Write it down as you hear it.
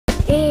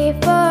A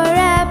for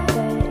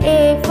apple,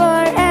 A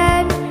for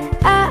ant,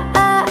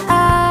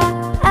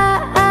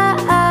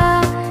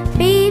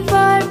 B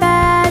for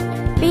bat,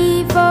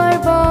 B for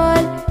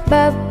ball, B,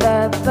 B,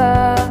 B,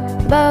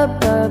 B,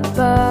 B, B.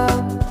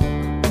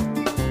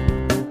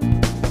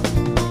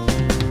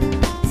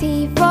 C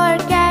for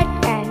cat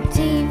and C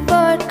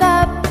for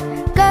cup,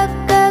 C,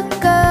 C,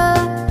 C,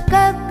 C,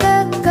 C,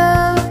 C.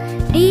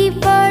 D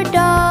for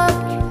dog,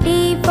 D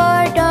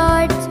for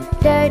dots,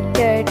 D, D,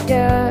 D,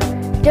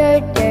 D,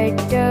 D,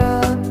 D.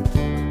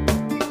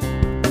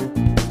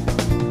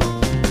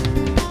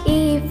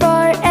 E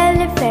for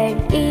elephant,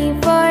 E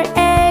for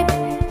egg,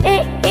 E,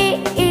 E,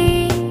 E,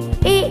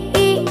 E,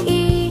 E, E.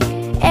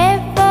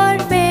 F for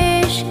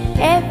fish,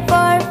 F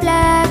for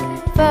flag,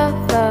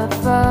 F,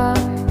 F,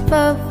 F,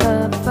 F,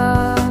 F,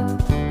 F.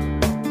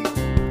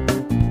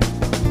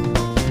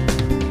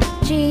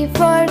 G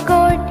for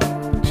goat,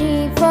 G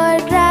for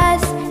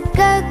grass, G,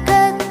 G,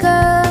 G,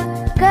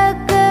 G,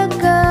 G,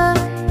 G.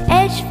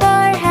 H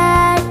for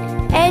hat,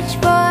 H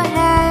for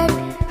hand,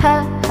 H,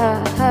 H,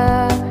 H,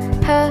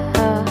 H,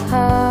 H,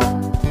 H.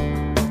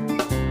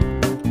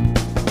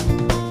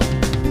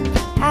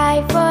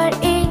 I for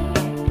ink,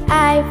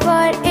 I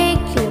for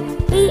igloo,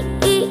 E,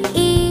 E,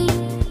 E,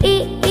 E,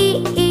 E,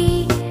 E.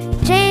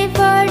 J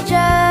for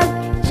jug,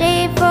 J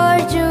for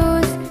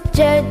juice, J,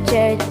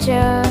 J, J,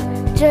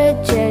 J,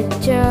 J,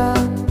 J.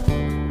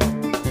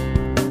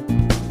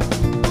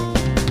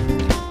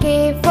 K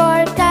for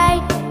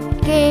kite,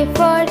 K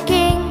for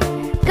king,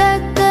 K,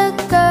 K,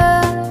 K,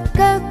 K,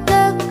 K,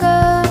 K.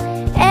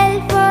 L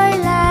for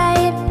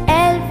lion,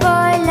 L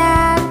for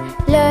lamb,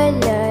 L,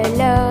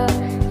 L, L,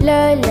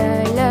 L,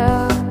 L,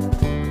 L.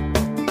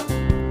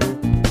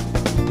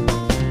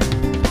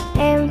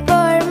 M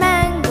for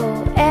mango,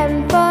 M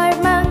for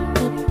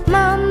monkey,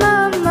 M,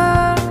 M,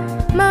 M,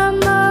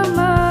 M, M,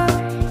 M.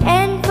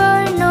 N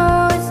for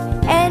nose,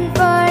 N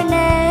for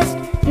nest,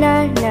 N,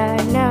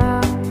 N, N,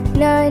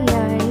 N,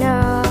 N,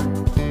 N.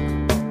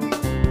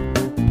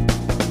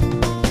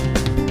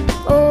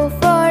 O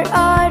for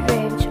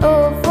orange, O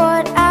for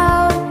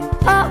owl,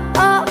 O,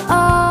 O,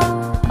 O,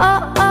 O,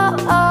 O,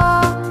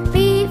 O. P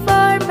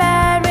for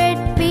parrot,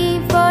 P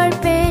for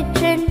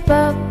pigeon, P,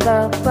 P,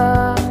 P,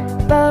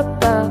 P,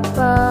 P, P.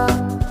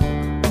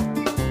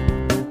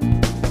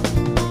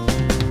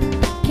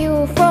 Q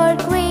for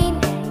queen,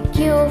 Q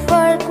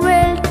for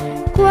quilt,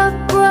 Qu,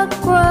 Qu,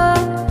 Qu,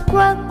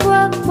 Qu, Qu,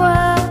 Qu.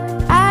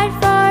 R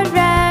for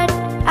rat,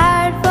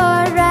 R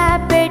for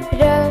rabbit,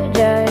 R,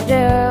 R,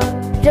 R,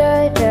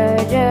 R,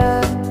 R,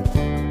 R.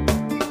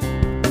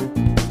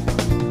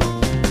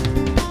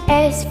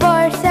 S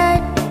for sun,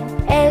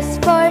 S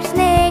for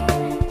snake,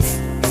 S,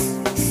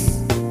 S,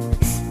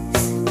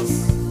 S, S.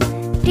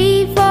 T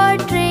for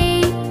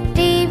tree, T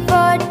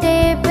for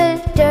table,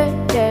 D,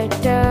 D,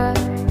 D,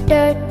 D,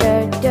 D,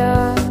 D.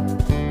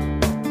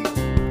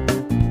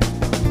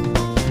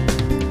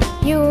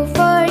 U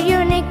for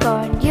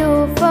unicorn, U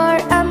for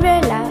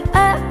umbrella,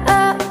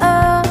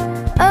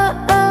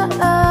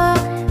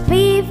 V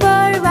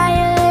for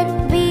violet,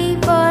 V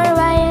for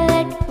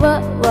violet,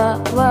 W,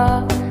 W, W,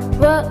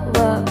 W,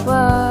 W,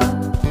 W.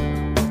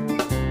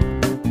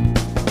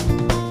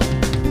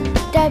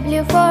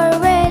 W for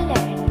whale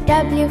and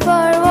W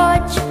for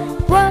watch,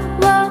 W,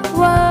 W,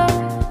 W,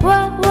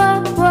 W, W,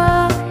 W.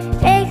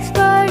 X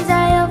for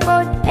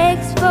xylophone,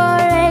 X for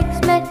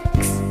X-Men,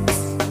 X,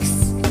 X, X, X,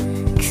 X.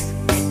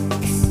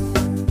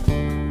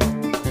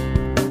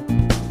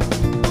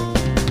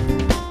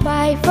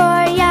 Y for